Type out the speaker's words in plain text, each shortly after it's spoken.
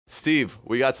Steve,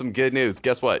 we got some good news.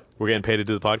 Guess what? We're getting paid to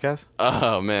do the podcast?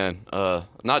 Oh man,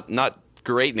 not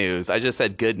great news. I just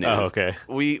said good news. Oh, okay.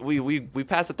 We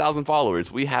passed 1,000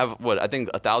 followers. We have I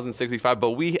think 1,065,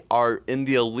 but we are in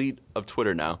the elite of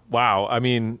Twitter now. Wow. I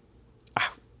mean,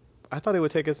 I thought it would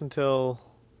take us until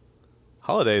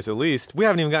holidays at least. We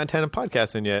haven't even gotten 10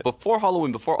 podcasts in yet. Before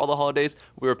Halloween, before all the holidays,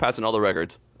 we were passing all the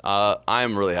records.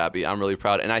 I'm really happy. I'm really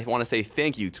proud, and I want to say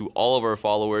thank you to all of our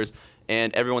followers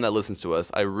and everyone that listens to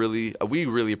us. We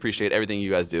really appreciate everything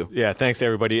you guys do. Yeah, thanks to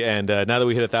everybody. And now that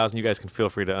we hit 1,000, you guys can feel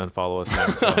free to unfollow us now.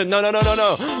 So. No. All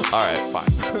right,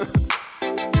 fine.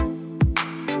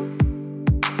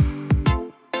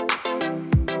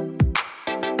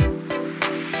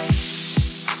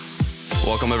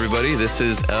 Welcome, everybody. This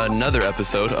is another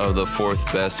episode of the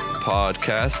Fourth Best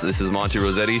Podcast. This is Monty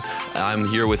Rossetti. I'm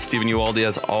here with Stephen Uwaldi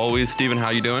as always. Stephen,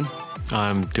 how you doing?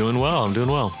 I'm doing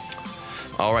well.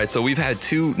 All right, so we've had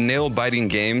two nail-biting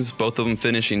games, both of them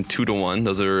finishing 2-1.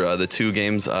 Those are the two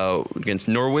games against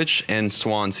Norwich and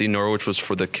Swansea. Norwich was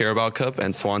for the Carabao Cup,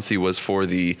 and Swansea was for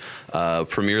the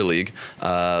Premier League.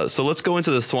 So let's go into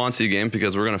the Swansea game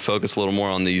because we're going to focus a little more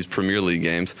on these Premier League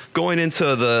games. Going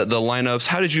into the lineups,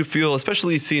 how did you feel,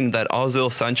 especially seeing that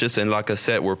Ozil, Sanchez, and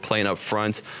Lacazette were playing up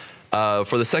front?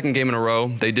 For the second game in a row,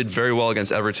 they did very well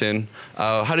against Everton.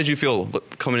 How did you feel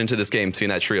coming into this game, seeing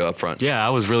that trio up front? Yeah, I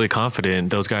was really confident.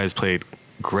 Those guys played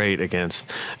great against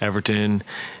Everton.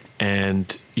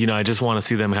 And, I just want to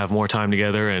see them have more time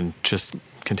together and just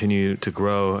continue to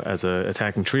grow as an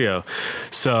attacking trio.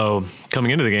 So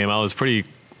coming into the game, I was pretty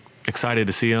excited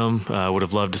to see them. I would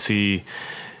have loved to see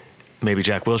maybe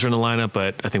Jack Wilshere in the lineup,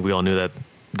 but I think we all knew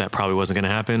that probably wasn't going to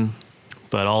happen.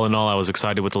 But all in all, I was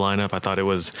excited with the lineup. I thought it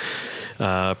was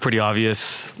a pretty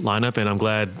obvious lineup, and I'm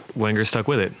glad Wenger stuck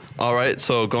with it. All right,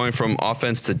 so going from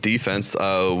offense to defense,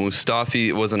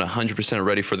 Mustafi wasn't 100%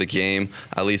 ready for the game,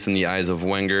 at least in the eyes of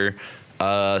Wenger.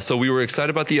 So we were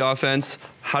excited about the offense.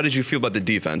 How did you feel about the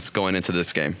defense going into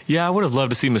this game? Yeah, I would have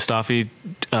loved to see Mustafi.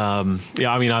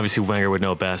 Obviously Wenger would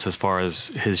know best as far as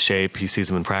his shape. He sees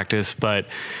him in practice. But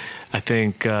I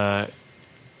think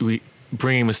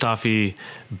bringing Mustafi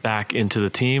back into the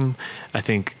team, I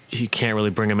think he can't really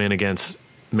bring him in against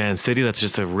Man City. That's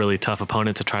just a really tough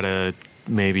opponent to try to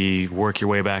maybe work your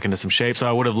way back into some shape. So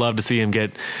I would have loved to see him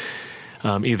get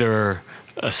either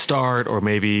a start or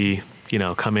maybe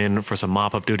come in for some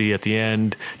mop-up duty at the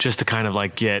end just to kind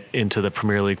of get into the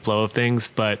Premier League flow of things.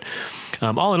 But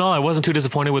all in all, I wasn't too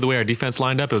disappointed with the way our defense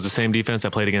lined up. It was the same defense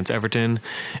that played against Everton,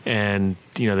 and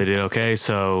they did okay.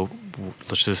 So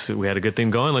we had a good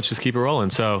thing going. Let's just keep it rolling.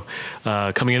 So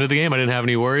coming into the game, I didn't have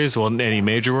any worries. Well, any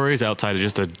major worries outside of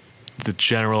just the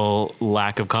general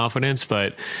lack of confidence.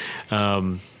 But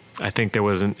I think there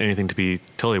wasn't anything to be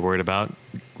totally worried about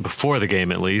before the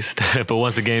game, at least. But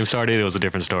once the game started, it was a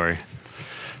different story.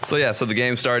 So the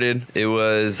game started. It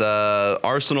was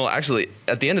Arsenal. Actually,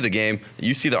 at the end of the game,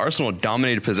 you see the Arsenal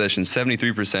dominated possession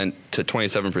 73% to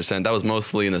 27%. That was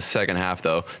mostly in the second half,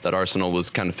 though, that Arsenal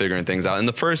was kind of figuring things out. In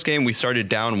the first game, we started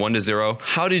down 1-0.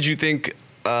 How did you think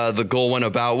the goal went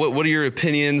about? What are your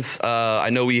opinions? I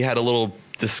know we had a little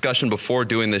discussion before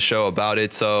doing this show about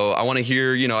it, so I want to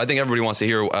hear, I think everybody wants to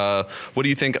hear, what do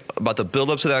you think about the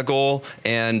build-up to that goal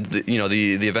and,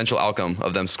 the eventual outcome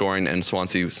of them scoring and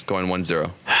Swansea going 1-0?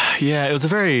 Yeah, it was a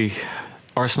very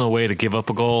Arsenal way to give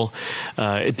up a goal.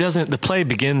 The play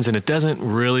begins and it doesn't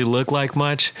really look like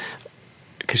much.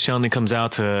 Koscielny comes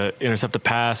out to intercept a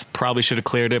pass, probably should have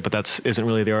cleared it, but that isn't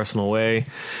really the Arsenal way.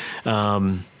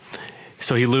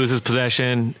 So he loses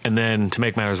possession, and then to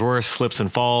make matters worse, slips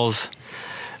and falls.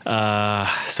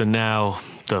 So now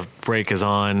the break is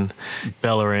on.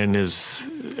 Bellerin is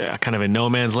kind of in no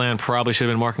man's land. Probably should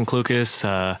have been marking Klukas.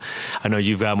 I know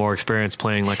you've got more experience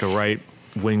playing like a right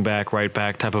wing back, right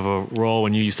back type of a role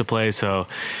when you used to play. So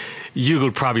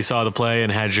you probably saw the play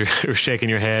and had were shaking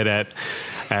your head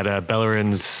at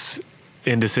Bellerin's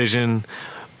indecision.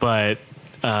 But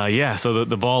so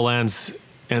the ball ends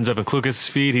up in Klukas'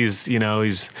 feet. He's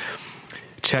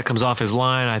check comes off his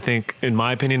line. I think, in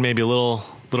my opinion, maybe a little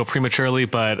prematurely,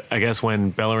 but I guess when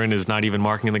Bellerin is not even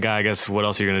marking the guy, I guess what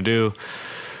else are you going to do?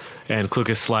 And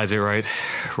Klukas slides it right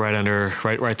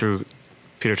through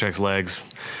Peter Cech's legs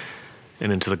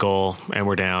and into the goal, and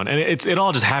we're down. And it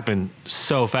all just happened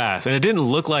so fast, and it didn't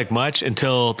look like much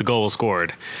until the goal was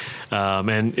scored.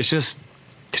 And it's just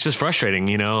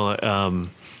frustrating,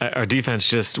 Our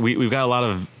defense we've got a lot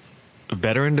of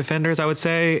veteran defenders, I would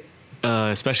say,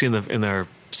 especially in their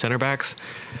center backs.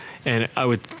 And I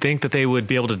would think that they would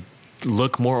be able to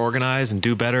look more organized and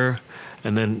do better.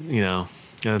 And then,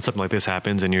 something like this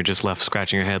happens and you're just left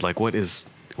scratching your head like, what is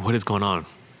going on?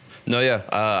 No, yeah,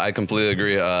 I completely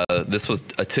agree. This was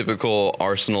a typical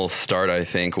Arsenal start, I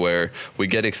think, where we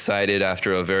get excited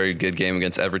after a very good game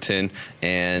against Everton,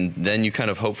 and then you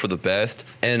kind of hope for the best,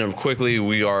 and quickly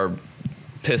we are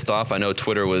pissed off. I know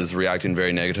Twitter was reacting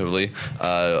very negatively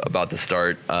about the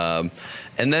start, and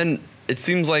then it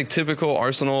seems like typical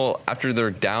Arsenal, after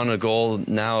they're down a goal,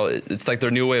 now it's like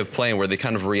their new way of playing where they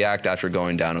kind of react after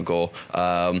going down a goal,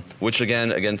 which,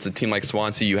 again, against a team like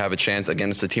Swansea, you have a chance.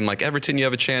 Against a team like Everton, you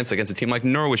have a chance. Against a team like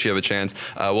Norwich, you have a chance.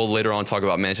 We'll later on talk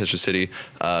about Manchester City.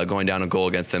 Going down a goal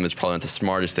against them is probably not the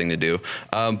smartest thing to do.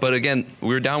 But, again, we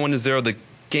were down 1-0. The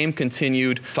game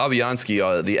continued.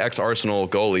 Fabianski, the ex-Arsenal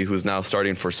goalie who's now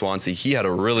starting for Swansea, he had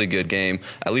a really good game.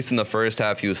 At least in the first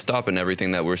half, he was stopping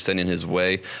everything that we're sending his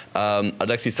way.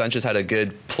 Alexis Sanchez had a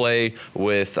good play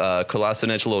with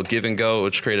Kolasinac, a little give and go,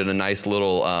 which created a nice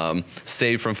little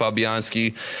save from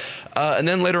Fabianski. And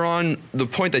then later on, the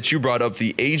point that you brought up,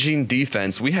 the aging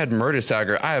defense, we had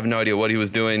Mertesacker. I have no idea what he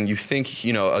was doing. You think,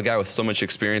 a guy with so much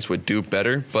experience would do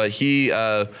better, but he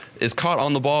is caught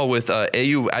on the ball with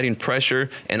AU adding pressure,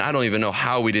 and I don't even know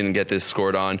how we didn't get this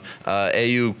scored on.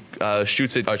 AU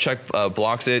shoots it, Czech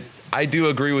blocks it. I do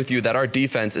agree with you that our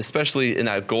defense, especially in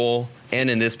that goal and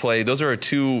in this play, those are our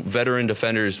two veteran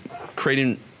defenders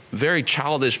creating very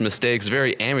childish mistakes,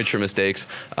 very amateur mistakes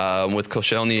with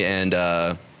Koscielny and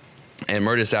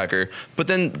Mertesacker. But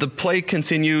then the play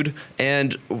continued,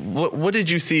 and what did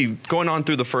you see going on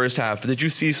through the first half? Did you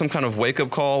see some kind of wake-up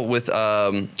call with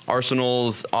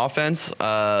Arsenal's offense,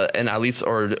 and at least,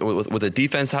 or with the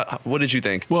defense? What did you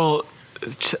think? Well,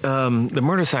 the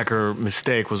Mertesacker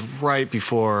mistake was right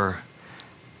before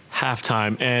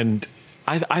halftime, and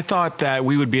I thought that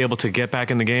we would be able to get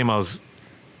back in the game. I was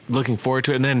looking forward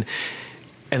to it, and then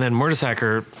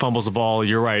Mertesacker fumbles the ball.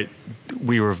 You're right.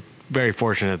 We were very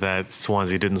fortunate that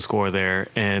Swansea didn't score there,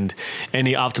 and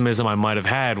any optimism I might have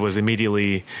had was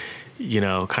immediately,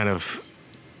 kind of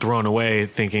thrown away,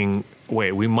 thinking,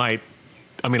 wait, we might.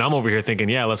 I mean, I'm over here thinking,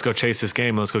 yeah, let's go chase this game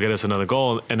and let's go get us another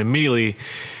goal. And immediately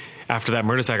after that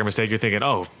Mertesacker mistake, you're thinking,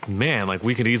 oh man, like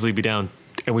we could easily be down,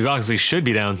 and we obviously should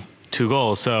be down 2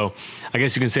 goals. So I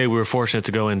guess you can say we were fortunate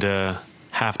to go into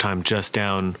halftime just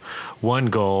down 1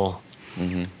 goal.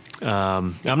 Mm-hmm.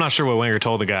 I'm not sure what Wenger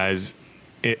told the guys,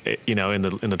 in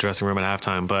the dressing room at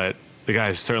halftime, but the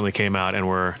guys certainly came out and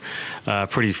were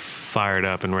pretty fired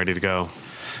up and ready to go.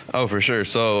 Oh, for sure.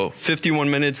 So 51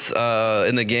 minutes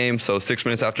in the game, so 6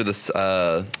 minutes after this,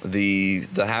 the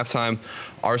halftime,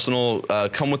 Arsenal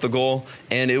come with the goal,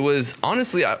 and it was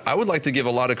honestly, I would like to give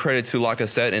a lot of credit to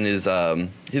Lacazette and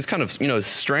his kind of his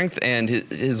strength and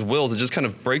his will to just kind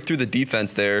of break through the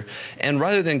defense there. And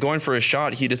rather than going for a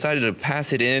shot, he decided to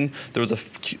pass it in. There was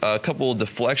a couple of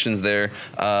deflections there.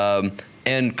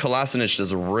 And Kolasinac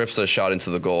just rips a shot into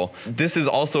the goal. This is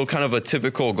also kind of a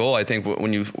typical goal, I think,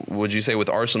 would you say with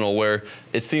Arsenal, where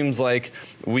it seems like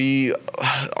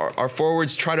our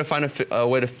forwards try to find a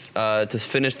way to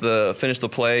finish the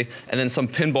play, and then some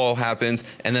pinball happens,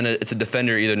 and then it's a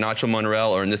defender, either Nacho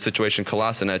Monreal or in this situation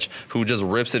Kolasinac, who just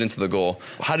rips it into the goal.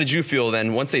 How did you feel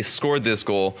then once they scored this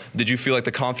goal? Did you feel like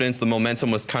the confidence, the momentum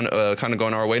was kind of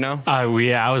going our way now?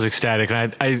 Yeah, I was ecstatic.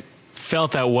 I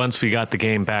felt that once we got the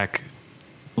game back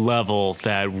level,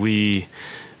 that we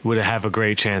would have a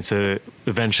great chance to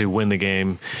eventually win the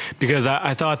game, because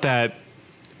I thought that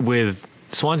with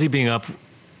Swansea being up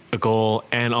a goal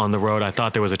and on the road, I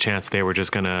thought there was a chance they were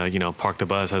just gonna park the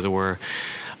bus, as it were,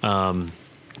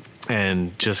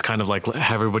 and just kind of like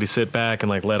have everybody sit back and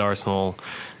like let Arsenal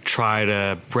try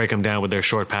to break them down with their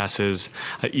short passes.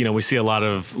 We see a lot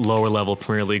of lower level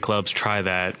Premier League clubs try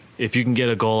that. If you can get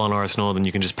a goal on Arsenal, then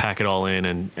you can just pack it all in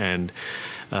and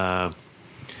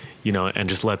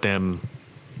just let them,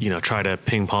 try to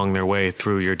ping pong their way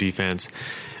through your defense.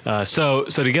 So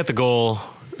to get the goal,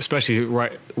 especially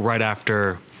right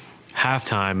after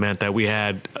halftime, meant that we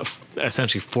had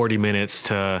essentially 40 minutes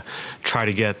to try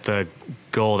to get the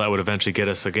goal that would eventually get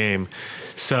us the game.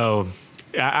 So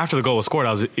after the goal was scored,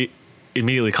 I was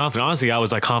immediately confident. Honestly, I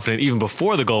was confident even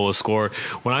before the goal was scored.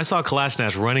 When I saw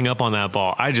Kolasinac running up on that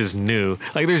ball, I just knew,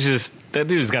 that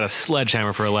dude's got a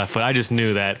sledgehammer for a left foot. I just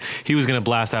knew that he was going to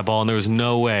blast that ball, and there was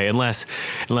no way, unless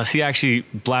he actually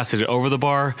blasted it over the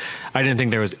bar, I didn't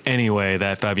think there was any way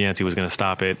that Fabianski was going to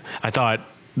stop it. I thought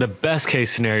the best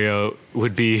case scenario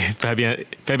would be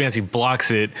Fabianski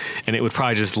blocks it, and it would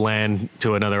probably just land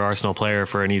to another Arsenal player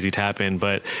for an easy tap in.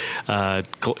 But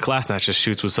Kolasinac just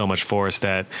shoots with so much force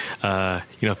that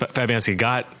Fabianski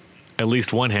got at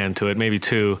least one hand to it, maybe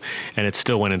 2, and it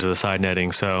still went into the side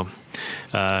netting. So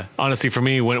honestly, for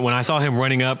me, when I saw him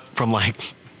running up from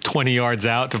 20 yards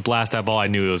out to blast that ball. I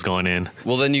knew it was going in.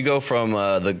 Well, then you go from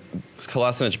the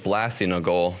Kolasinac blasting a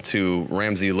goal to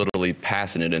Ramsey literally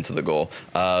passing it into the goal.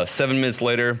 7 minutes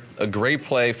later, a great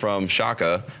play from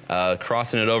Xhaka,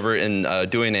 crossing it over and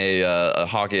doing a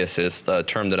hockey assist, a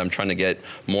term that I'm trying to get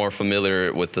more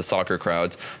familiar with the soccer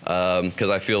crowds, because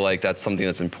I feel like that's something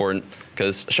that's important.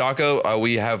 Because Xhaka,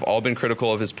 we have all been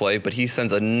critical of his play, but he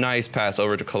sends a nice pass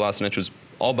over to Kolasinac, who's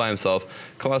all by himself.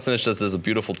 Kolasinac just does a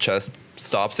beautiful chest,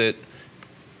 stops it,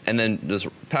 and then just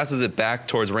passes it back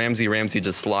towards Ramsey. Ramsey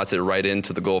just slots it right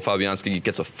into the goal. Fabianski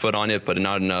gets a foot on it, but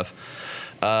not enough.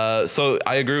 So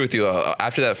I agree with you.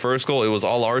 After that first goal, it was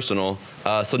all Arsenal.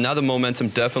 So now the momentum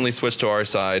definitely switched to our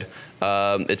side.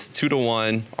 It's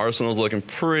 2-1. Arsenal's looking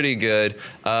pretty good.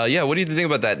 Yeah, what do you think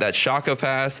about that Xhaka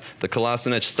pass, the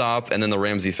Kolasinac stop, and then the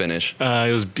Ramsey finish?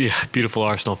 It was beautiful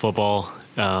Arsenal football.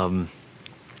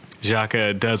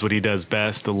 Xhaka does what he does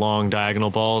best, the long diagonal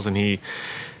balls, and he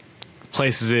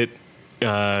places it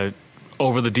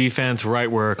over the defense,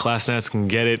 right where Kolasinac can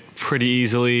get it pretty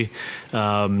easily.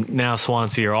 Now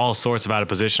Swansea are all sorts of out of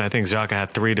position. I think Xhaka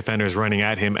had 3 defenders running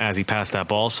at him as he passed that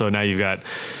ball. So now you've got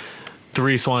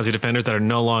 3 Swansea defenders that are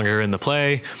no longer in the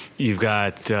play. You've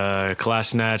got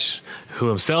Kolasinac, who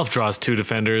himself draws 2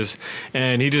 defenders,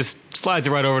 and he just slides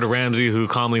it right over to Ramsey, who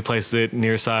calmly places it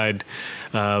near side.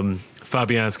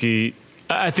 Fabianski,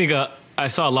 I think I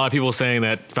saw a lot of people saying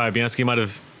that Fabianski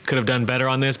could have done better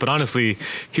on this, but honestly,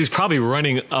 he was probably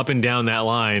running up and down that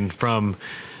line from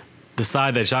the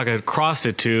side that Xhaka crossed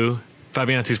it to.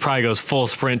 Fabianski probably goes full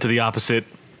sprint to the opposite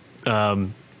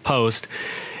post,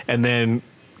 and then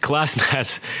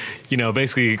Kolasinac,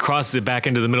 basically crosses it back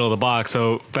into the middle of the box.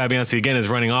 So Fabianski again is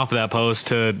running off of that post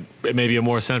to maybe a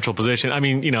more central position. I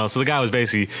mean, so the guy was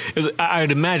basically, I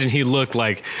would imagine he looked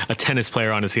like a tennis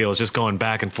player on his heels, just going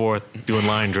back and forth, doing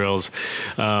line drills.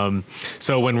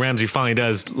 So when Ramsey finally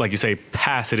does, like you say,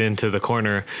 pass it into the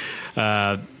corner,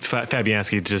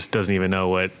 Fabianski just doesn't even know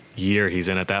what year he's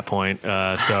in at that point.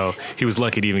 So he was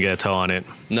lucky to even get a toe on it.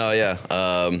 No, yeah.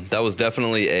 That was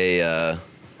definitely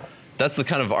that's the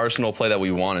kind of Arsenal play that we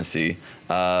want to see.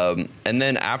 And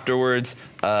then afterwards,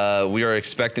 we are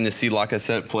expecting to see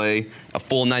Lacazette play a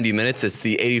full 90 minutes. It's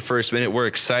the 81st minute. We're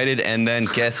excited. And then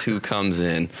guess who comes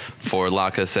in for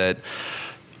Lacazette?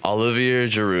 Olivier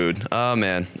Giroud. Oh,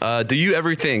 man. Do you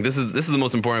ever think, this is the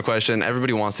most important question,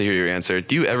 everybody wants to hear your answer.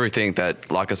 Do you ever think that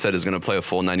Lacazette is going to play a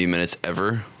full 90 minutes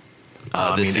ever?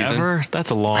 This season? Ever? That's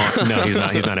a long. No, he's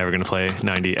not. He's not ever going to play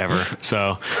 90 ever.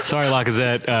 So sorry,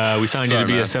 Lacazette. We signed you to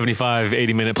be a 75,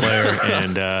 80-minute player,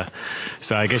 and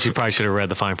so I guess you probably should have read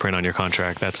the fine print on your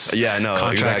contract. That's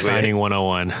contract exactly. signing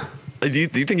 101. Do you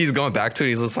think he's going back to it?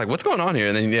 He's just like, what's going on here?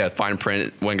 And then fine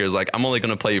print. Wenger's like, I'm only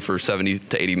going to play you for 70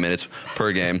 to 80 minutes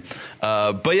per game.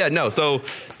 But yeah, no. So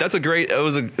that's it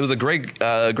was a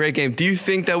great game. Do you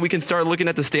think that we can start looking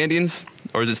at the standings,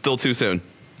 or is it still too soon?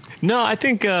 No, I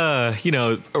think,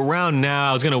 around now,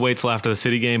 I was going to wait till after the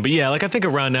City game. But, yeah, I think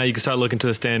around now you can start looking to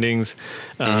the standings.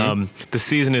 The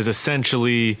season is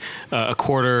essentially a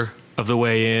quarter of the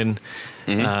way in.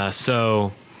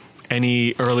 So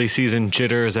any early season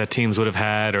jitters that teams would have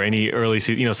had, or any early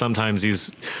season, sometimes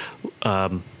these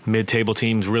mid-table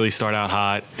teams really start out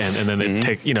hot, and then they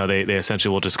take, they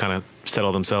essentially will just kind of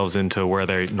settle themselves into where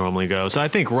they normally go. So I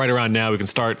think right around now we can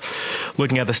start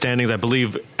looking at the standings. I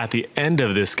believe at the end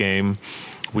of this game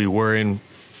we were in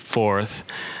 4th,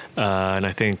 and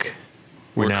I think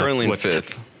we're now, currently in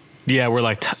 5th. Yeah, we're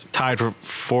like tied for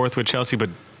 4th with Chelsea, but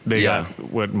they got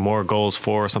more goals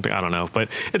for or something. I don't know, but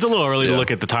it's a little early to look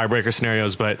at the tiebreaker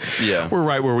scenarios. But we're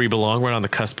right where we belong. We're on the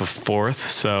cusp of 4th.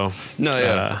 So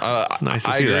it's nice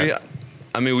to see agree. that.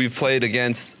 I mean, we've played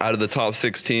against, out of the top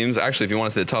 6 teams, actually, if you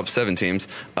want to say the top 7 teams,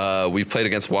 we've played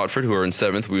against Watford, who are in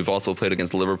 7th. We've also played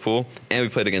against Liverpool, and we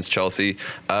played against Chelsea.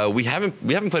 We haven't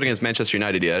played against Manchester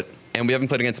United yet, and we haven't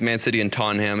played against Man City and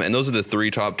Tottenham, and those are the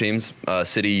 3 top teams: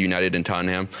 City, United, and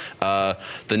Tottenham. The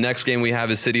next game we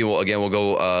have is City. We'll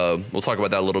talk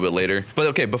about that a little bit later. But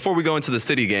okay, before we go into the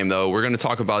City game, though, we're going to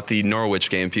talk about the Norwich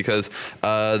game, because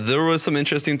there was some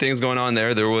interesting things going on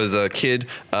there. There was a kid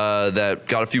that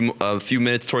got a few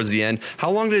minutes towards the end.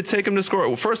 How long did it take him to score?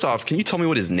 Well, first off, can you tell me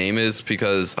what his name is?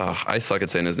 Because I suck at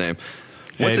saying his name.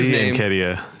 What's his name? Eddie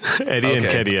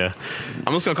Nketiah.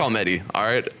 I'm just going to call him Eddie, all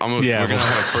right? We're going to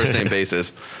have a first-name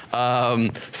basis.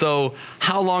 So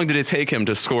how long did it take him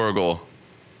to score a goal?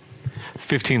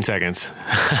 15 seconds.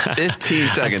 15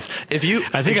 seconds. I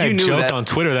think I joked on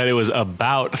Twitter that it was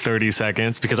about 30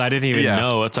 seconds because I didn't even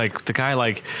know. It's like the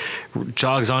guy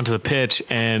jogs onto the pitch,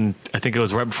 and I think it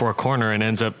was right before a corner and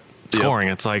ends up scoring.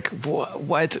 It's like,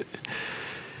 what?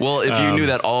 Well, if you knew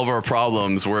that all of our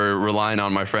problems were relying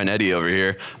on my friend Eddie over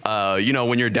here,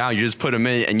 when you're down, you just put him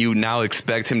in and you now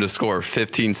expect him to score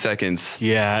 15 seconds.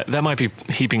 Yeah, that might be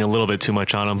heaping a little bit too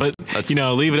much on him. But,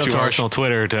 leave it up to Arsenal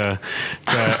Twitter to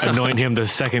anoint him the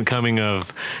second coming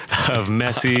of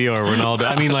Messi or Ronaldo.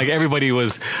 I mean, like, it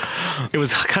was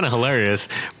kind of hilarious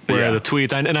where the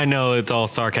tweets, and I know it's all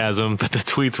sarcasm, but the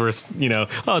tweets were,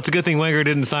 it's a good thing Wenger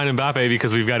didn't sign Mbappe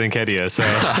because we've got Nketiah. So,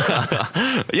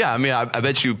 yeah, I mean, I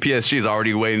bet you PSG is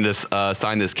already waiting to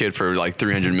sign this kid for like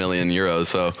 300 million euros.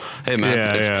 So, hey,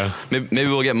 man, maybe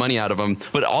we'll get money out of him.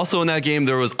 But also in that game,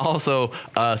 there was also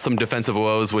some defensive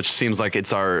woes, which seems like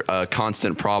it's our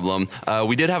constant problem.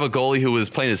 We did have a goalie who was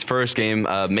playing his first game,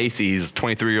 Macy. He's a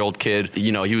 23-year-old kid.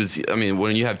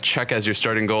 When you have Czech as your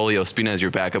starting goalie, Ospina as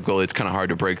your backup goalie, it's kind of hard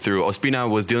to break through. Ospina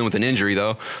was dealing with an injury,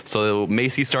 though, so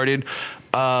Macy started.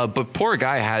 But poor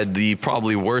guy had the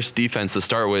probably worst defense to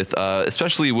start with,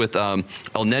 especially with El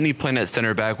Neni playing at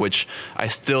center back, which I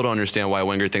still don't understand why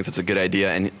Wenger thinks it's a good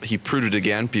idea. And he proved it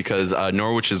again because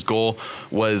Norwich's goal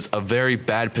was a very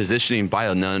bad positioning by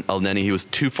El Neni. He was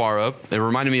too far up. It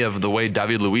reminded me of the way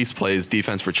David Luiz plays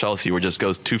defense for Chelsea, where it just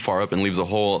goes too far up and leaves a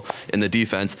hole in the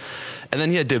defense. And then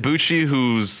he had Debuchy,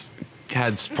 who's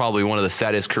had probably one of the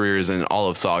saddest careers in all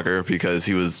of soccer because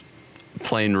he was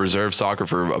playing reserve soccer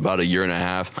for about a year and a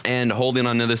half. And holding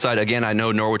on the other side, again, I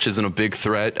know Norwich isn't a big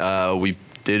threat. We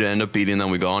did end up beating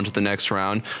them. We go on to the next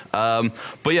round. But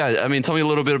yeah, I mean, tell me a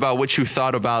little bit about what you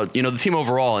thought about, the team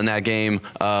overall in that game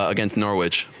against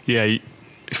Norwich. Yeah,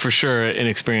 for sure,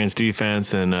 inexperienced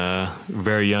defense and a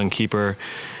very young keeper.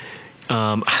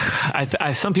 Some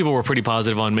people were pretty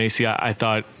positive on Macy. I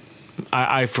thought,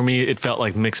 for me, it felt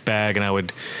like mixed bag, and I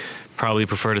would probably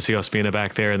prefer to see Ospina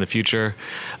back there in the future.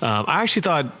 I actually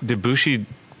thought Debuchy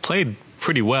played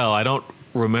pretty well. I don't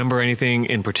remember anything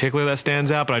in particular that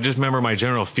stands out, but I just remember my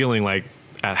general feeling like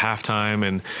at halftime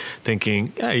and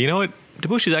thinking, yeah, you know what?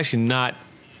 Debuchy's actually not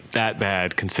that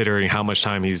bad considering how much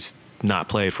time he's not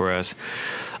played for us.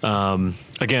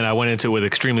 Again, I went into it with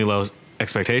extremely low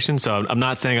expectations, so I'm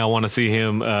not saying I want to see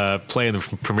him play in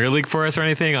the Premier League for us or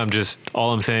anything.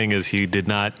 All I'm saying is he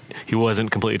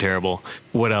wasn't completely terrible.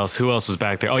 What else? Who else was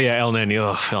back there? Oh yeah, El Neni.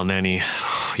 El Neni.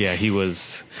 Yeah, he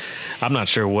was. I'm not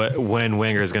sure when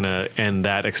Wenger is going to end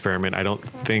that experiment. I don't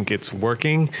think it's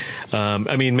working.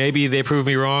 I mean, maybe they prove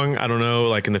me wrong. I don't know.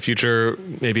 Like in the future,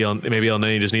 maybe El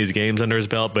Neni just needs games under his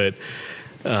belt. But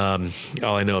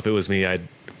all I know, if it was me, I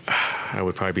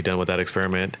would probably be done with that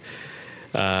experiment.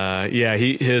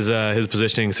 His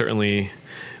positioning certainly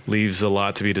leaves a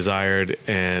lot to be desired,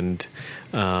 and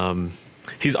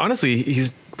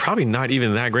he's probably not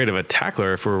even that great of a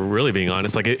tackler, if we're really being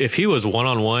honest. Like if he was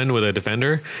one-on-one with a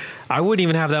defender, I wouldn't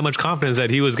even have that much confidence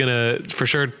that he was gonna for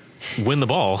sure win the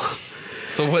ball.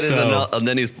 So what's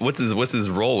his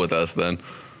role with us then?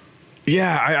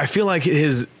 Yeah, I feel like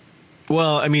he's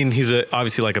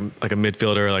obviously like a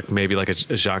midfielder, like maybe like a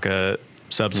Xhaka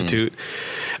substitute.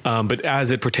 But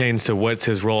as it pertains to what's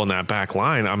his role in that back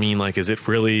line, I mean, like, is it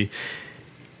really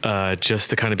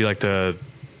just to kind of be like the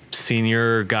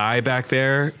senior guy back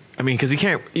there? I mean, because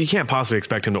you can't possibly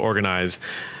expect him to organize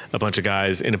a bunch of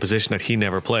guys in a position that he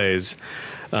never plays.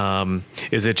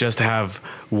 Is it just to have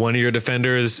one of your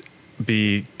defenders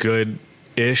be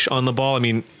good-ish on the ball? I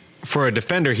mean, for a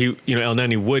defender, El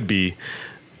Neni would be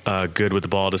good with the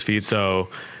ball at his feet. So,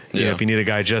 if you need a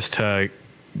guy just to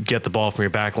get the ball from your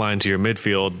back line to your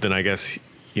midfield, then I guess,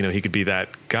 he could be that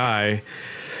guy.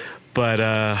 But,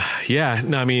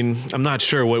 I mean, I'm not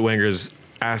sure what Wenger's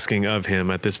asking of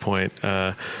him at this point.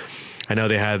 I know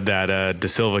they had that De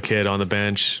Silva kid on the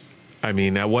bench. I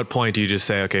mean, at what point do you just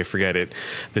say, okay, forget it?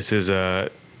 This is a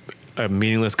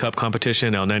meaningless cup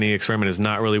competition. El Neni experiment is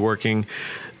not really working.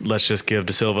 Let's just give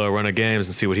De Silva a run of games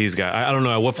and see what he's got. I don't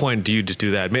know. At what point do you just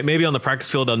do that? Maybe on the practice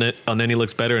field, El Neni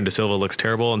looks better and De Silva looks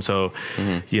terrible. And so,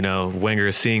 Wenger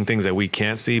is seeing things that we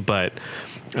can't see. But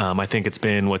I think it's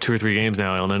been, 2 or 3 games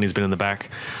now. El Neni's been in the back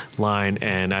line,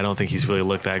 and I don't think he's really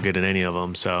looked that good in any of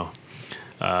them. So,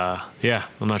 I'm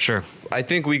not sure. I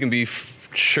think we can be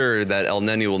sure that El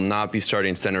Neni will not be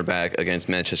starting center back against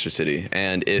Manchester City.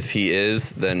 And if he is,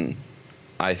 then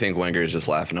I think Wenger is just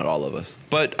laughing at all of us.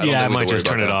 But I might just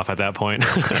turn it off at that point.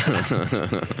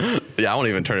 Yeah, I won't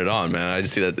even turn it on, man. I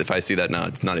just see that if I see that now,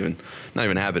 it's not even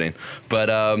happening. But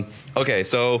okay,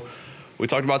 so we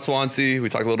talked about Swansea. We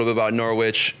talked a little bit about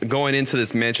Norwich. Going into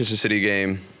this Manchester City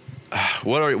game,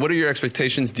 what are your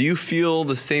expectations? Do you feel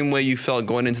the same way you felt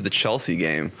going into the Chelsea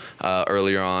game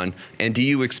earlier on? And do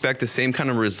you expect the same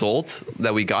kind of result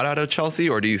that we got out of Chelsea,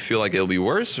 or do you feel like it'll be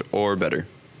worse or better?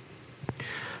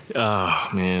 Oh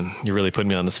man, you're really putting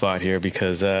me on the spot here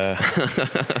because I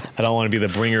don't want to be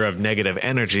the bringer of negative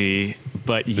energy.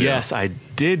 But yes, I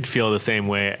did feel the same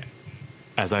way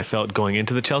as I felt going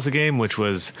into the Chelsea game, which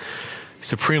was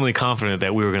supremely confident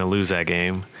that we were going to lose that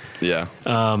game. Yeah.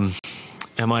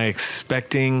 Am I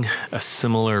expecting a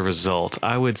similar result?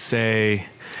 I would say,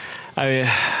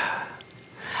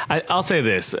 I'll say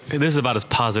this. This is about as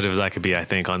positive as I could be, I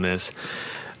think, on this.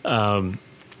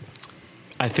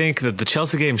 I think that the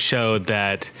Chelsea game showed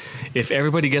that if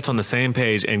everybody gets on the same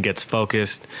page and gets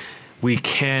focused, we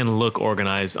can look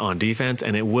organized on defense,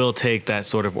 and it will take that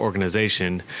sort of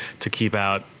organization to keep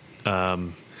out a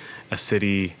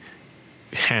City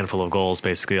handful of goals,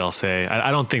 basically, I'll say.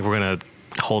 I don't think we're going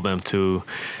to hold them to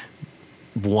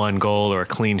one goal or a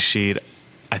clean sheet.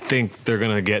 I think they're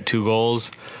going to get 2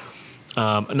 goals.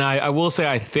 Now, I will say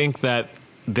I think that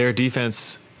their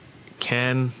defense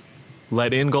can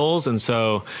let in goals, and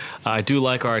so I do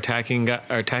like our attacking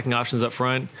options up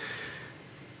front.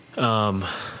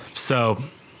 So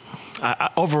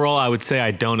overall, I would say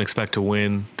I don't expect to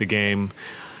win the game.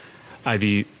 I'd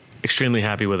be extremely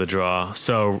happy with a draw.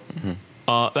 So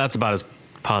that's about as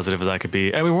positive as I could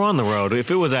be. I mean, we're on the road.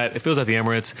 If it was at the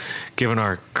Emirates, given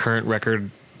our current record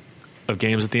of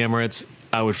games at the Emirates,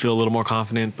 I would feel a little more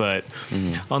confident. But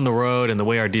on the road and the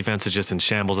way our defense is just in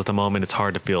shambles at the moment, it's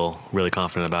hard to feel really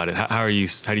confident about it. How do you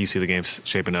see the games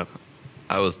shaping up?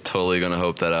 I was totally going to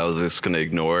hope that I was just going to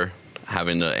ignore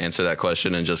having to answer that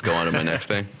question and just go on to my next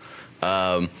thing.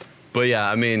 But yeah,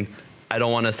 I mean, I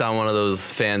don't want to sound one of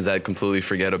those fans that completely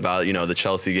forget about, the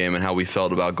Chelsea game and how we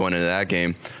felt about going into that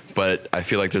game. But I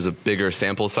feel like there's a bigger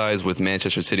sample size with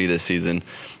Manchester City this season.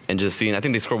 And just seeing, I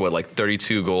think they scored,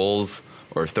 32 goals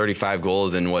or 35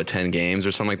 goals in 10 games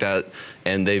or something like that.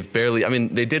 And they've barely,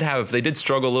 they did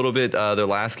struggle a little bit their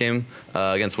last game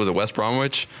against, was it West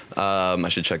Bromwich? I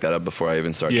should check that up before I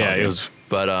even start talking. Yeah, it was.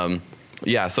 But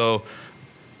so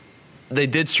they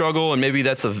did struggle, and maybe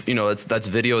that's that's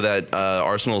video that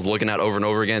Arsenal is looking at over and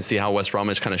over again, see how West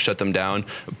Bromwich kind of shut them down.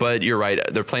 But you're right,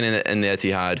 they're playing in the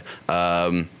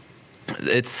Etihad.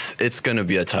 It's going to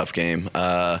be a tough game.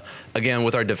 Again,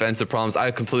 with our defensive problems,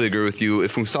 I completely agree with you.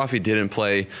 If Mustafi didn't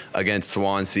play against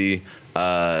Swansea,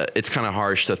 it's kind of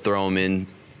harsh to throw him in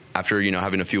after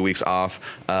having a few weeks off.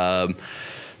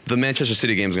 The Manchester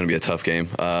City game is going to be a tough game,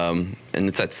 and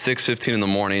it's at 6:15 in the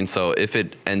morning. So if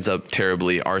it ends up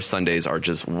terribly, our Sundays are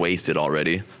just wasted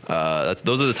already.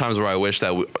 Those are the times where I wish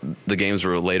that the games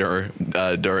were later,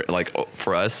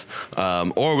 for us,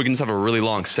 or we can just have a really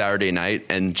long Saturday night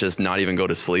and just not even go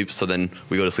to sleep. So then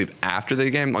we go to sleep after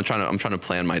the game. I'm trying to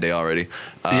plan my day already.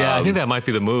 I think that might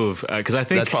be the move because I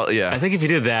think that's probably, I think if you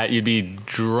did that, you'd be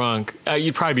drunk.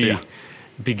 You'd probably be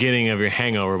beginning of your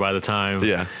hangover by the time.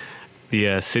 Yeah.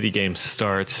 The City game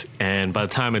starts, and by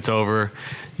the time it's over,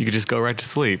 you could just go right to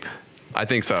sleep. I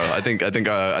think so. I think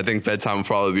bedtime will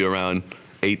probably be around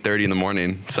 8:30 in the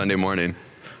morning, Sunday morning.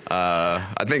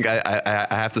 I think I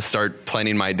have to start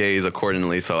planning my days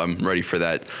accordingly, so I'm ready for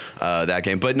that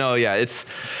game. But no, yeah, it's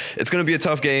going to be a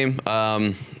tough game.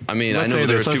 I know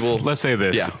there's people. Let's say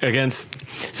this. Yeah. Against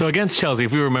Chelsea,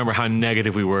 if we remember how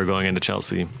negative we were going into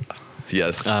Chelsea.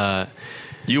 Yes.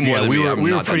 We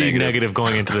were pretty negative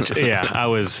going into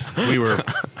the. We were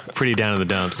pretty down in the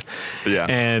dumps. Yeah.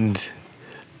 And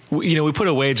we put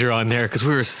a wager on there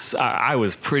because I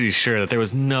was pretty sure that there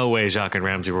was no way Jacques and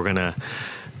Ramsey were going to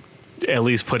at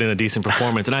least put in a decent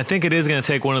performance. And I think it is going to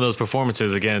take one of those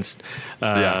performances against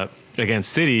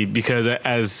City, because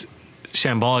as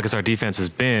shambolic as our defense has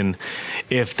been,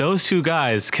 if those two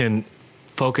guys can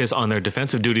focus on their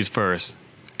defensive duties first,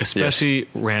 especially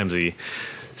Ramsey,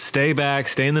 stay back,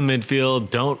 stay in the midfield,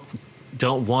 don't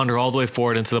wander all the way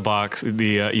forward into the box,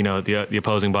 the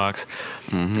opposing box.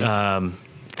 Mm-hmm.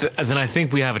 Then I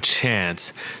think we have a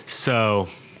chance. So,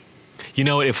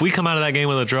 if we come out of that game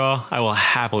with a draw, I will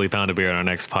happily pound a beer on our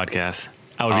next podcast.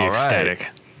 I would be ecstatic.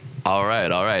 All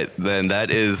right. Then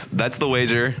that's the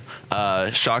wager.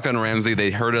 Xhaka and Ramsey, they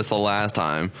hurt us the last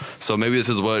time. So maybe this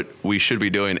is what we should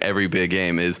be doing every big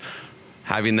game, is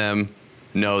having them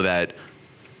know that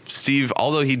Steve,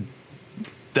 although he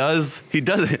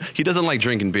doesn't like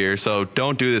drinking beer, so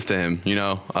don't do this to him,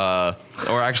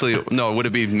 or actually, no, would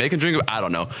it be make him drink? I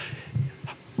don't know.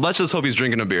 Let's just hope he's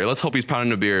drinking a beer. Let's hope he's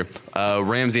pounding a beer.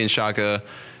 Ramsey and Xhaka,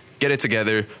 get it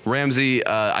together. Ramsey,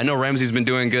 I know Ramsey's been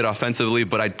doing good offensively,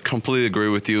 but I completely agree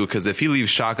with you, because if he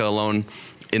leaves Xhaka alone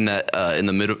in the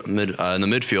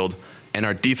midfield, and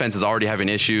our defense is already having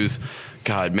issues,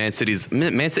 God, it's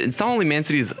not only Man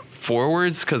City's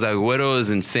forwards because Agüero is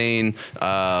insane.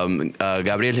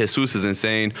 Gabriel Jesus is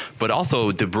insane. But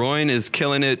also De Bruyne is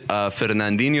killing it.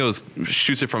 Fernandinho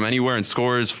shoots it from anywhere and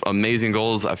scores amazing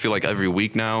goals, I feel like, every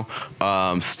week now.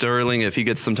 Sterling, if he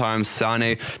gets some time,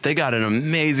 Sané. They got an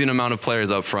amazing amount of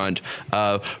players up front.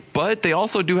 But they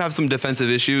also do have some defensive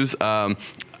issues.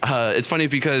 It's funny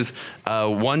because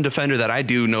one defender that I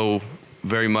do know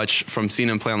very much from seeing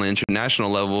him play on the international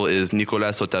level is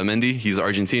Nicolas Otamendi. He's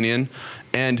Argentinian,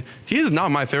 and he is not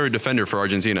my favorite defender for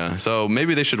Argentina. So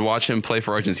maybe they should watch him play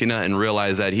for Argentina and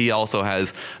realize that he also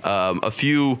has a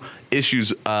few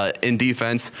issues in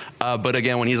defense. But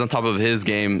again, when he's on top of his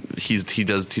game, he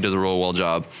does a real well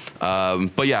job.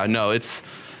 But yeah, no, it's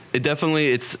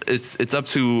up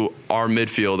to our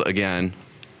midfield again,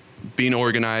 being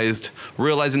organized,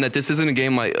 realizing that this isn't a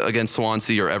game like against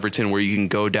Swansea or Everton where you can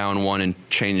go down one and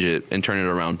change it and turn it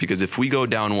around. Because if we go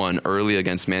down one early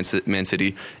against Man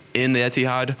City in the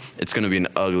Etihad, it's going to be an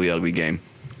ugly, ugly game.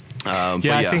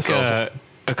 I think a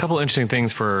couple of interesting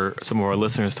things for some of our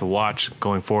listeners to watch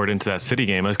going forward into that City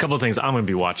game. There's a couple of things I'm going to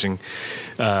be watching.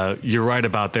 You're right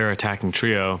about their attacking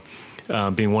trio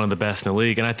being one of the best in the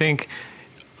league. And I think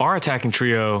our attacking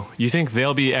trio, you think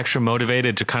they'll be extra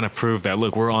motivated to kind of prove that,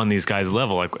 look, we're on these guys'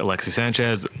 level, like Alexis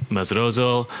Sanchez, Mesut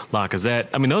Ozil, Lacazette.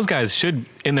 I mean, those guys should,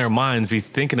 in their minds, be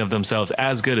thinking of themselves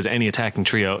as good as any attacking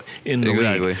trio in the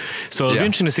league. So it'll be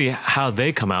interesting to see how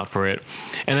they come out for it.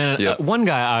 And then one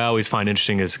guy I always find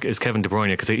interesting is Kevin De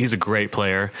Bruyne, because he's a great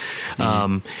player.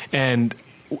 And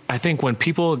I think when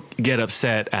people get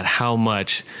upset at how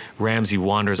much Ramsey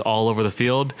wanders all over the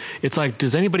field, it's like,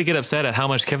 does anybody get upset at how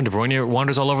much Kevin De Bruyne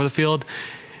wanders all over the field?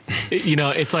 You know,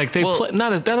 it's like they play,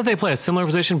 not that they play a similar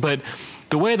position, but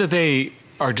the way that they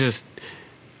are just,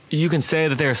 you can say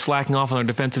that they're slacking off on their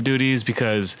defensive duties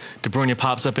because De Bruyne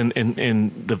pops up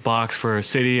in the box for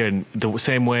City, and the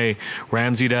same way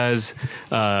Ramsey does.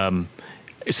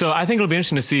 So I think it'll be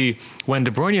interesting to see when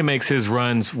De Bruyne makes his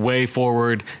runs way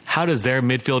forward, how does their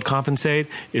midfield compensate?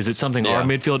 Is it something our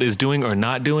midfield is doing or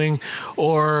not doing?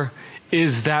 Or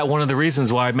is that one of the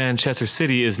reasons why Manchester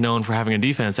City is known for having a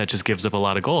defense that just gives up a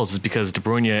lot of goals? Is because De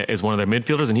Bruyne is one of their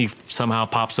midfielders and he somehow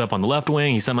pops up on the left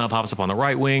wing, he somehow pops up on the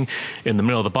right wing, in the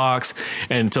middle of the box.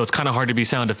 And so it's kind of hard to be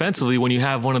sound defensively when you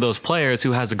have one of those players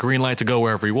who has a green light to go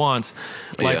wherever he wants,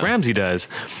 like Ramsey does.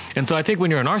 And so I think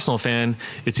when you're an Arsenal fan,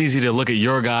 it's easy to look at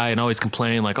your guy and always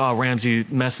complain like, oh, Ramsey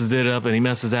messes it up and he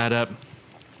messes that up.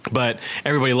 But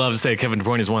everybody loves to say Kevin De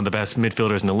Bruyne is one of the best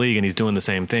midfielders in the league, and he's doing the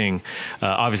same thing.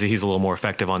 Obviously, he's a little more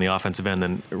effective on the offensive end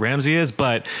than Ramsey is,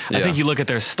 but I think you look at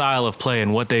their style of play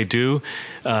and what they do.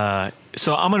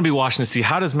 So I'm going to be watching to see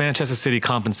how does Manchester City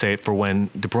compensate for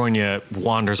when De Bruyne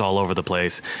wanders all over the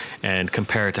place, and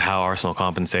compare it to how Arsenal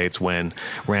compensates when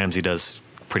Ramsey does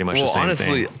pretty much the same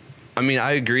thing. I mean,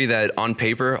 I agree that on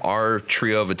paper, our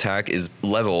trio of attack is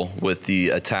level with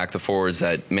the forwards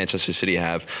that Manchester City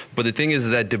have. But the thing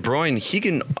is that De Bruyne, he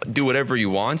can do whatever he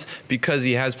wants because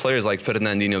he has players like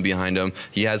Fernandinho behind him.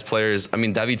 He has players, I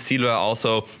mean, David Silva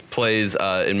also plays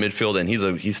in midfield, and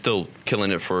he's still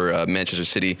killing it for Manchester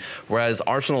City, whereas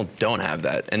Arsenal don't have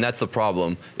that. And that's the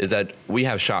problem, is that we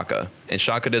have Xhaka, and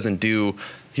Xhaka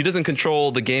doesn't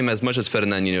control the game as much as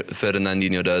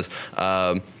Fernandinho does.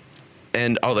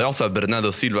 And they also have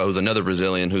Bernardo Silva, who's another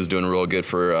Brazilian who's doing real good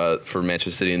for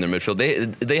Manchester City in their midfield.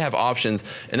 They have options,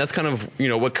 and that's kind of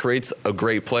what creates a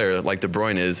great player like De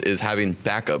Bruyne is having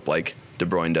backup like De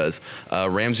Bruyne does.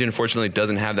 Ramsey unfortunately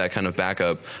doesn't have that kind of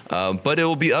backup, but it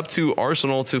will be up to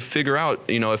Arsenal to figure out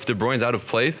if De Bruyne's out of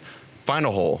place, find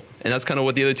a hole. And that's kind of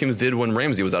what the other teams did when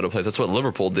Ramsey was out of place. That's what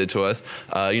Liverpool did to us.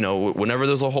 Whenever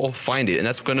there's a hole, find it. And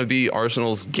that's going to be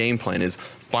Arsenal's game plan, is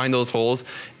find those holes.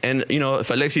 And, if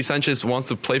Alexis Sanchez wants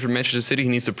to play for Manchester City, he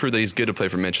needs to prove that he's good to play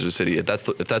for Manchester City, if that's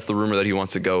the rumor that he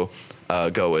wants to go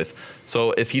with.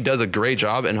 So if he does a great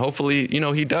job, and hopefully,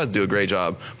 he does do a great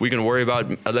job, we can worry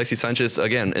about Alexis Sanchez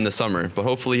again in the summer. But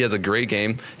hopefully he has a great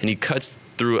game and he cuts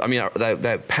through. I mean,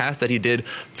 that pass that he did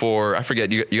for, I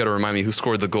forget, you got to remind me who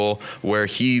scored the goal, where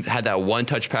he had that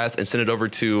one-touch pass and sent it over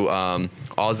to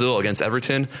Ozil against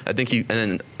Everton. I think and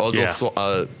then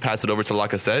Ozil passed it over to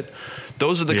Lacazette.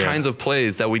 Those are the kinds of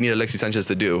plays that we need Alexis Sanchez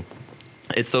to do.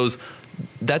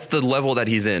 That's the level that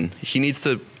he's in. He needs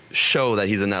to show that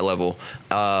he's in that level.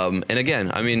 And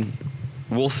again, I mean,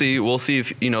 we'll see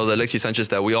if the Alexis Sanchez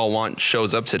that we all want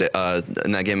shows up today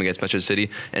in that game against Manchester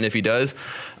City. And if he does,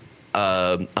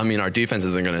 I mean, our defense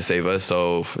isn't going to save us,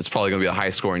 so it's probably going to be a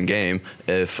high-scoring game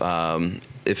if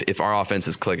our offense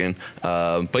is clicking.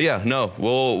 But yeah, no,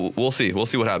 we'll see. We'll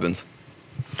see what happens.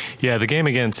 Yeah, the game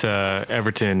against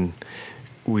Everton,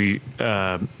 we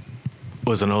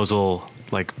was an Ozil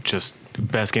just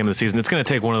best game of the season. It's going to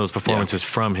take one of those performances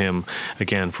from him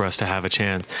again for us to have a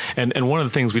chance. And one of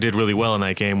the things we did really well in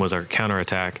that game was our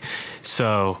counterattack.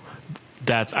 So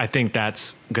I think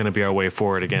that's going to be our way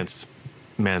forward against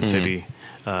Man City,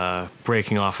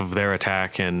 breaking off of their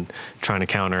attack and trying to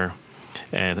counter.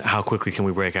 And how quickly can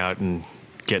we break out and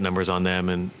get numbers on them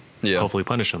and hopefully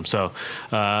punish them. So,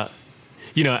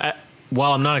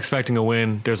 while I'm not expecting a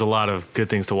win, there's a lot of good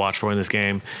things to watch for in this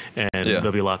game, and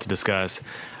there'll be a lot to discuss.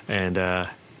 And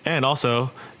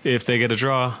also, if they get a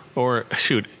draw,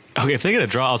 if they get a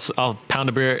draw, I'll pound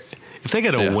a beer. If they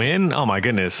get a win, oh my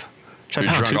goodness, should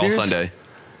I pound drunk 2 beers? all Sunday.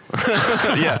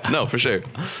 Yeah, no, for sure.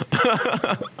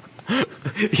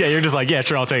 Yeah, you're just like, yeah,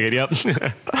 sure, I'll take it. Yep.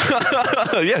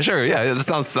 Yeah, sure. Yeah,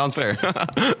 that sounds fair.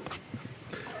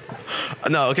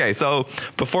 No, okay. So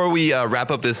before we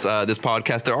wrap up this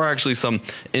podcast, there are actually some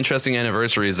interesting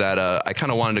anniversaries that I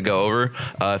kind of wanted to go over,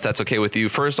 if that's okay with you.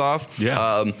 First off,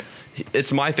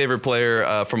 it's my favorite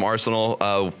player from Arsenal.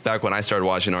 Back when I started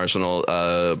watching Arsenal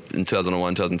in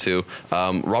 2001, 2002,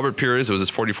 Robert Pires. It was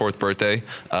his 44th birthday.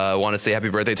 I want to say happy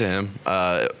birthday to him.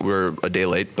 We're a day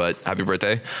late, but happy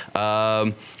birthday.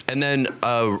 And then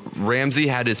Ramsey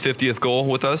had his 50th goal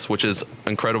with us, which is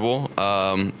incredible.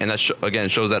 And that again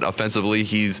shows that offensively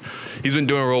he's been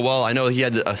doing real well. I know he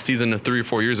had a season of 3 or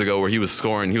 4 years ago where he was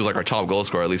scoring. He was like our top goal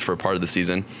scorer, at least for a part of the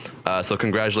season. So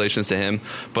congratulations to him.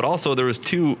 But also there was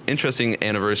 2 interesting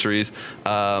anniversaries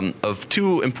of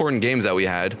 2 important games that we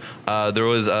had. There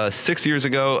was 6 years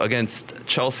ago against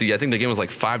Chelsea. I think the game was like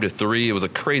 5-3. It was a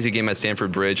crazy game at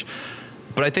Stamford Bridge.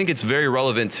 But I think it's very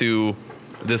relevant to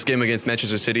this game against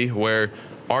Manchester City, where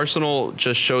Arsenal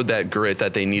just showed that grit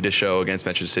that they need to show against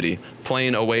Manchester City,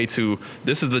 playing away to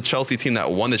this is the Chelsea team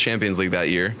that won the Champions League that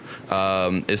year.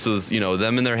 This was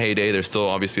them in their heyday. They're still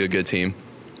obviously a good team,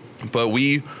 but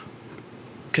we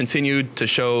continued to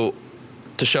show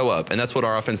up, and that's what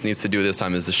our offense needs to do this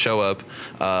time, is to show up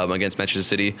against Manchester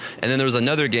City. And then there was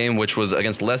another game which was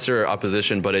against lesser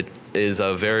opposition, but it is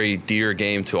a very dear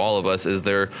game to all of us, is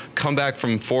their comeback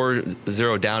from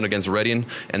 4-0 down against Reading,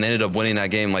 and they ended up winning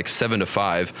that game like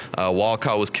 7-5.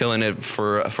 Walcott was killing it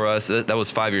for us. That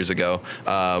was 5 years ago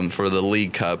for the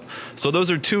League Cup. So those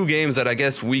are 2 games that I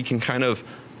guess we can kind of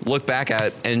look back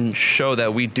at and show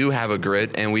that we do have a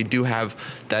grit and we do have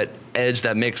that edge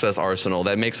that makes us Arsenal,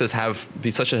 that makes us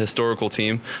be such a historical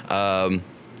team. And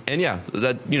yeah,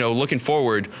 that looking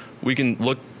forward, we can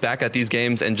look back at these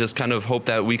games and just kind of hope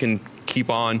that we can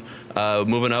keep on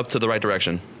moving up to the right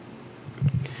direction.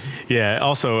 Yeah.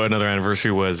 Also, another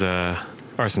anniversary was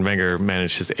Arsene Wenger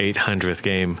managed his 800th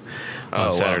game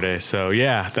on Saturday. Wow. So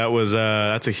yeah,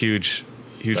 that's a huge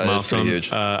milestone.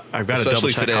 Huge. I've got to double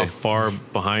check how far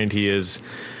behind he is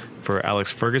for Alex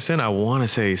Ferguson. I want to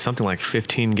say something like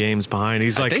 15 games behind.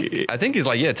 I think he's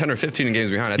like 10 or 15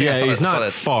 games behind. He's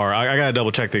not far. I got to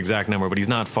double check the exact number, but he's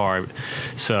not far.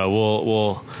 So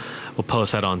we'll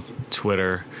post that on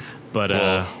Twitter. But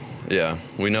yeah,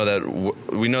 we know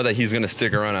that he's going to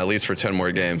stick around at least for 10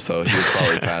 more games. So he would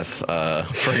probably pass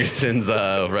Ferguson's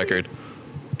record.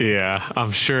 Yeah,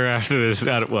 I'm sure after this.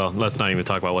 Well, let's not even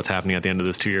talk about what's happening at the end of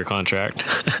this 2-year contract.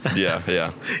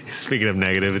 Yeah. Speaking of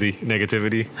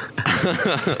negativity.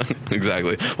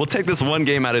 Exactly. We'll take this one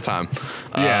game at a time.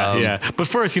 Yeah. But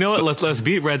first, you know what? Let's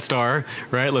beat Red Star,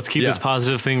 right? Let's keep this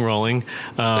positive thing rolling.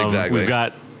 Exactly. We've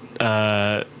got.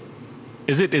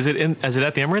 Is it at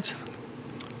the Emirates?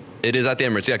 It is at the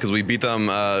Emirates, yeah, because we beat them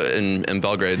in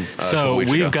Belgrade. So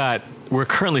we're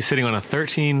currently sitting on a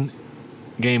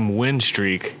 13-game win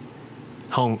streak,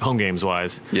 home games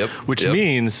wise. Yep. Which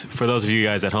means, for those of you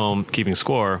guys at home keeping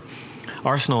score,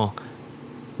 Arsenal.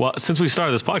 Well, since we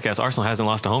started this podcast, Arsenal hasn't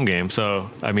lost a home game.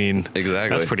 So I mean,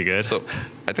 exactly, that's pretty good. So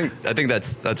I think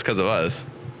that's because of us.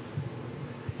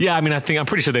 Yeah, I mean, I'm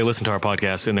pretty sure they listen to our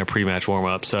podcast in their pre-match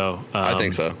warm-up. So I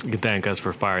think so. You can thank us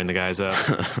for firing the guys up.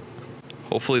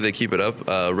 Hopefully they keep it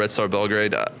up. Red Star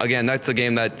Belgrade. Again, that's a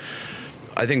game that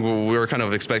I think we were kind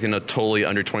of expecting a totally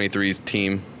under 23s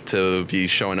team to be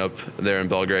showing up there in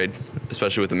Belgrade,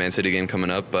 especially with the Man City game coming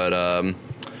up.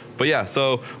 But yeah,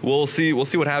 so we'll see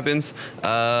what happens.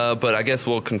 But I guess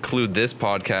we'll conclude this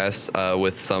podcast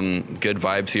with some good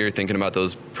vibes here, thinking about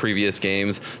those previous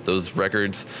games, those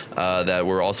records that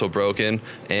were also broken.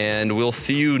 And we'll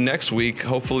see you next week,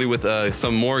 hopefully with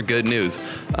some more good news.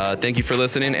 Thank you for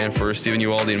listening. And for Stephen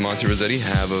Uwaldi and Monty Rossetti,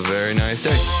 have a very nice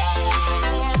day.